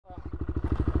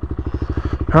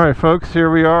Alright folks,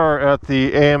 here we are at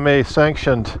the AMA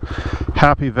sanctioned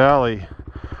Happy Valley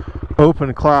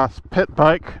Open Class Pit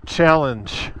Bike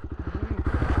Challenge.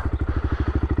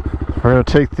 We're going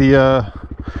to take the,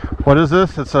 what is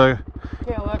this? It's a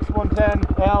KLX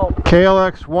 110L.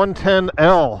 KLX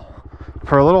 110L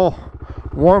for a little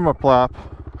warm-up lap.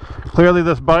 Clearly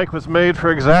this bike was made for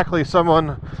exactly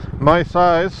someone my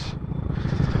size.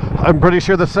 I'm pretty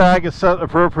sure the sag is set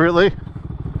appropriately.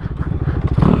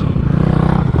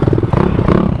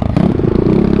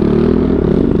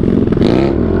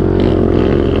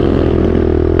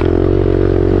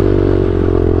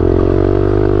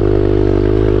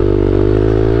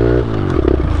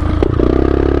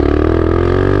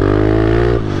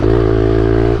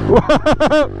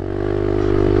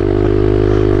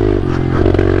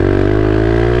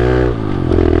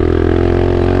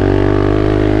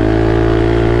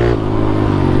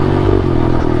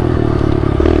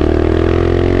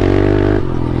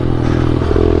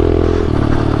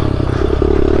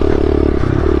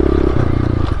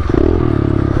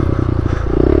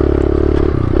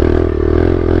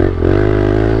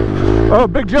 Oh,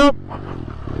 big jump!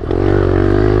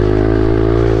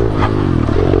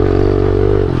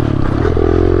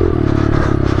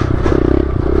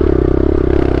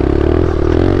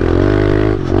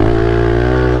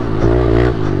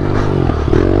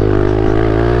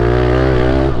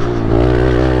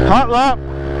 Hot lap.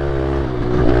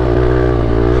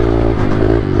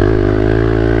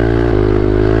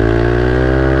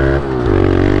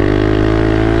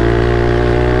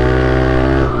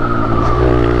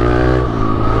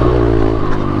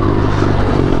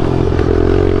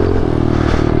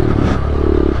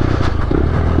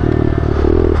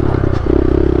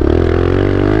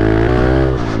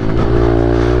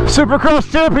 Supercross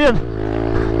champion.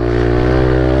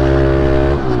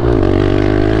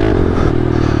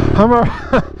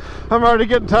 I'm already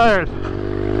getting tired.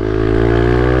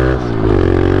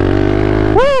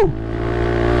 Woo!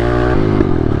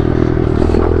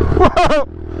 Whoa!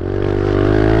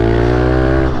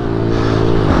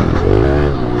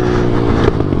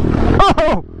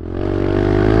 Oh!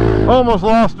 Almost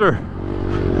lost her.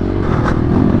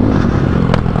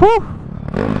 Woo!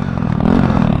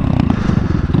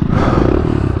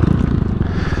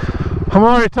 I'm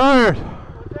already tired.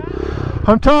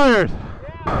 I'm tired.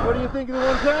 Yeah. What do you think of the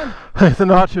 110? I think the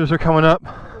nachos are coming up.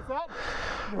 What's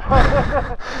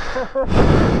that?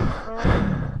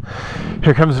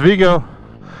 Here comes Veego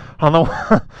on the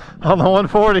on the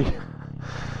 140.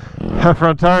 That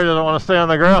front tire doesn't want to stay on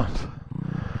the ground.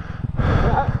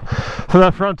 So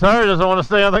that front tire doesn't want to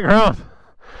stay on the ground.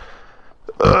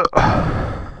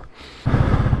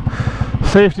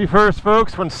 Safety first,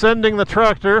 folks. When sending the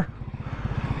tractor,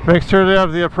 make sure they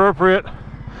have the appropriate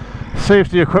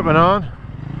safety equipment on.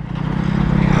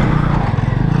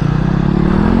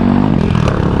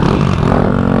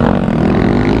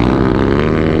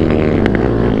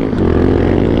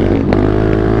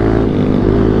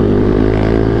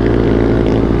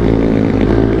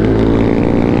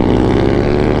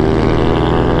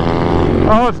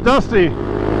 Oh, it's dusty.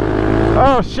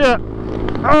 Oh, shit.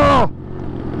 Oh,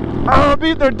 I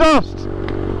beat their dust.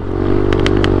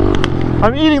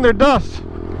 I'm eating their dust.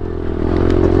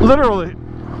 Literally.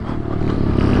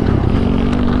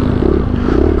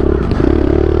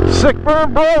 Sick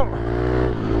burn, bro.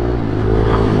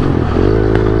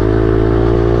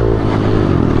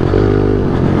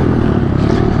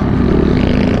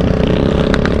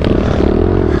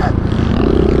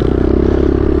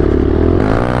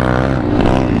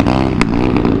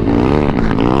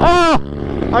 Oh,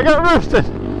 I got roasted.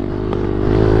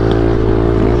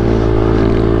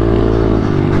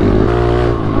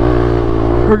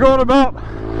 We're going about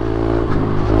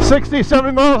 60,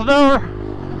 70 miles an hour.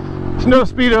 It's no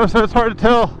speedo, so it's hard to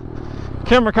tell.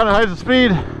 Camera kind of hides the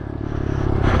speed.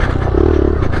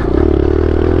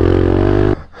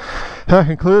 That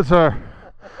concludes our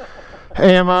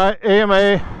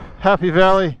AMA Happy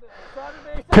Valley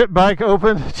Pit Bike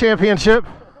Open Championship.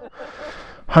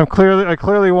 I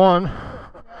clearly won.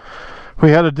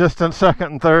 We had a distant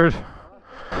second and third.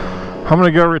 I'm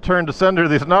gonna go return to sender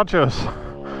these nachos.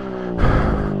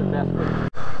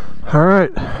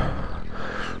 Alright,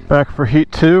 back for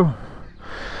heat 2.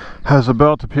 I was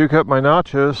about to puke up my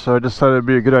nachos, so I decided it'd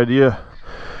be a good idea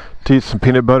to eat some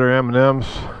peanut butter M&Ms,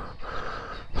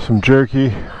 some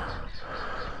jerky,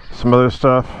 some other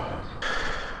stuff.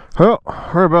 Well,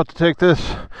 we're about to take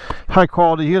this high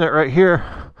quality unit right here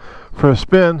for a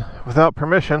spin without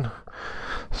permission.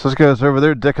 So this guy's over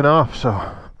there dicking off, so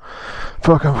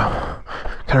fuck him.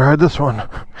 Can I ride this one?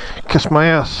 Kiss my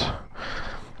ass.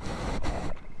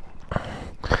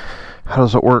 How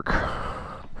does it work?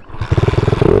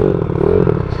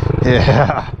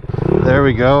 Yeah, there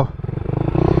we go.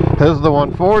 This is the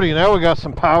 140. Now we got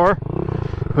some power.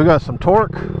 We got some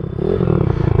torque.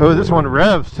 Oh, this one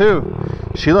revs too.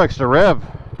 She likes to rev.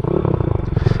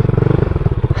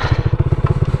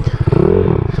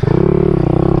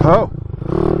 Oh.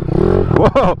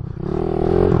 Whoa.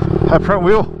 That front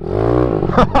wheel.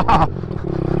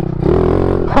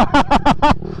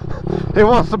 It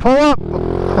wants to pull up.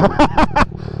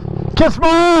 Kiss my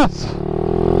ass.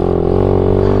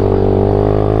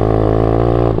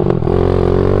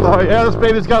 Oh yeah, this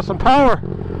baby's got some power.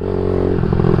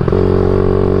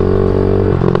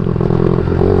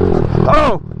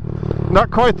 Oh,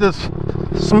 not quite this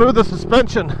smooth a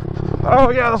suspension. Oh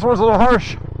yeah, this one's a little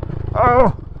harsh.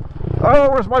 Oh,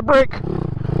 where's my brake?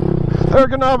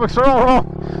 Ergonomics are all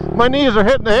wrong. My knees are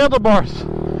hitting the handlebars.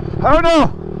 Oh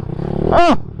no!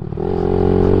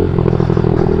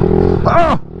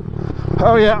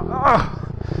 Oh yeah.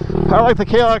 I like the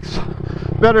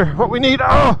KLX better. What we need?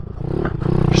 Oh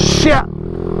shit!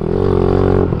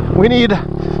 We need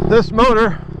this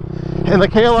motor in the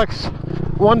KLX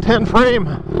 110 frame.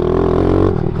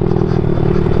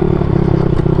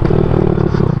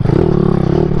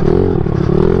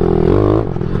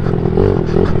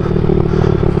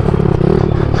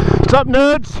 What's up,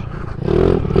 nerds?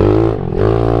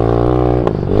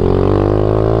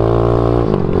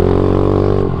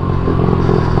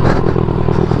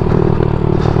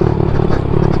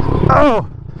 Oh,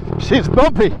 she's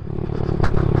bumpy.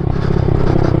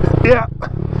 Yeah,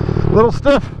 a little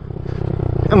stiff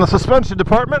in the suspension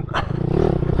department.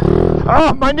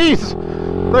 Oh, my knees,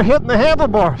 they're hitting the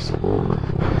handlebars.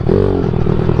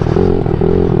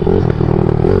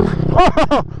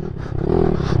 Oh.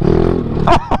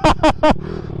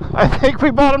 I think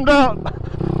we bottomed out.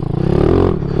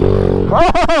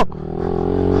 Oh,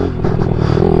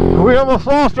 we almost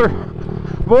lost her,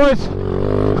 boys.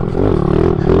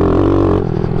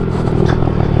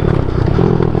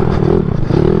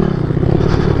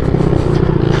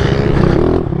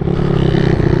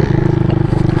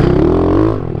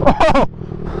 Oh,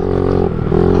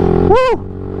 woo!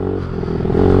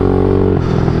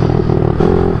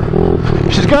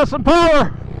 She's got some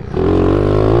power.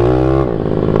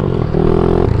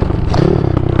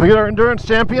 We get our endurance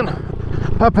champion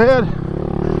up ahead.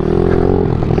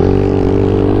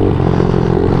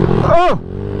 Oh!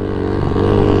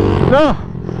 No!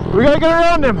 We gotta get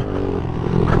around him!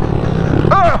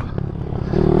 Oh!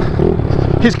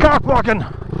 He's cock blocking!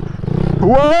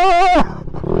 Whoa!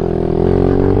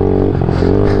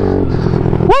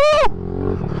 Woo!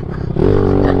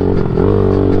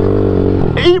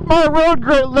 Eat my road,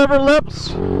 great liver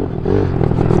lips!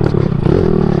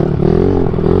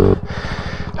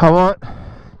 I want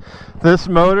this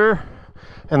motor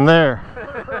in there.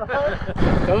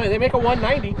 They make a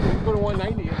 190. Put a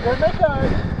 190 in.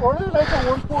 Or they make a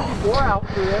 144 out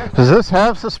through there. Does this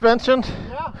have suspension?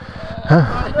 Yeah.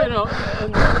 Huh.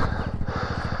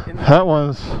 That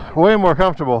one's way more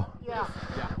comfortable. Yeah.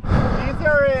 These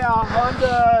are a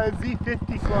Honda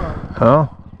Z50 clone. Oh.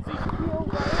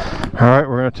 Alright,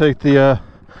 we're going to take the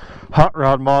hot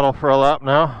rod model for a lap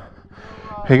now.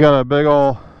 He got a big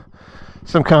old,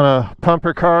 some kind of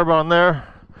pumper carb on there.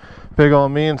 Big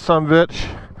old mean sumbitch.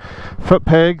 Foot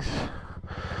pegs.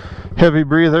 Heavy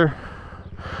breather.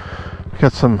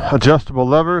 Got some adjustable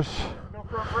levers. No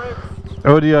front brakes.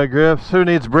 ODI grips. Who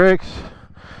needs brakes?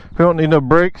 We don't need no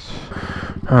brakes.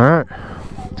 Alright.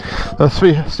 Let's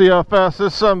see how fast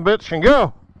this sumbitch can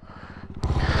go.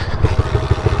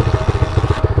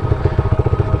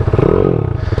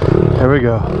 There we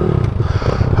go.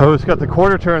 Oh, it's got the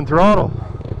quarter turn throttle.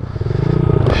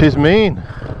 She's mean.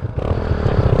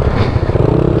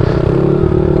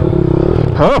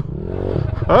 Oh,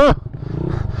 oh,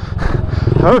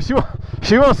 oh!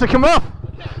 She wants to come up.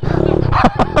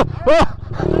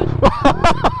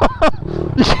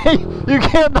 You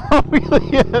can't not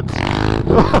wheelie it.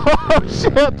 Oh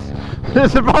shit!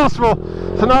 It's impossible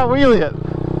to not wheelie it.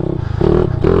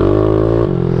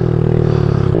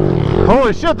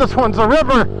 Holy shit! This one's a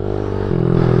river.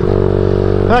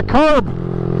 That carb,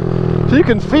 so you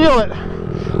can feel it.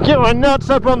 Get my nuts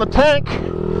up on the tank.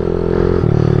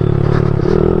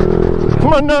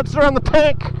 My nuts are on the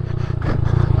tank.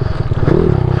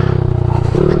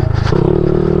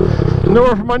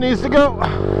 Nowhere for my knees to go.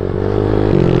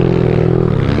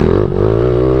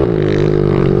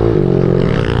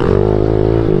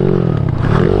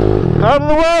 Out of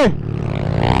the way!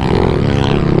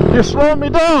 You're slowing me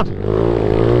down.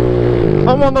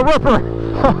 I'm on the ripper.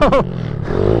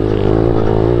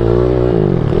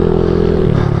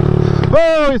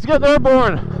 Oh, he's getting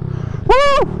airborne.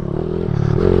 Woo!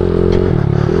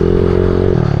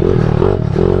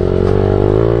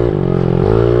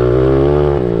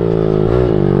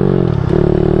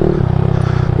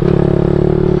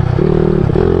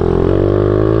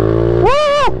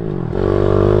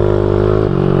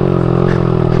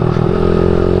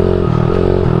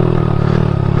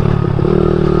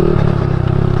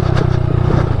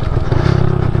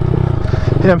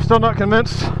 Yeah, I'm still not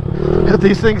convinced that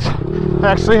these things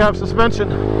actually have suspension.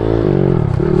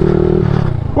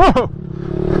 Whoa!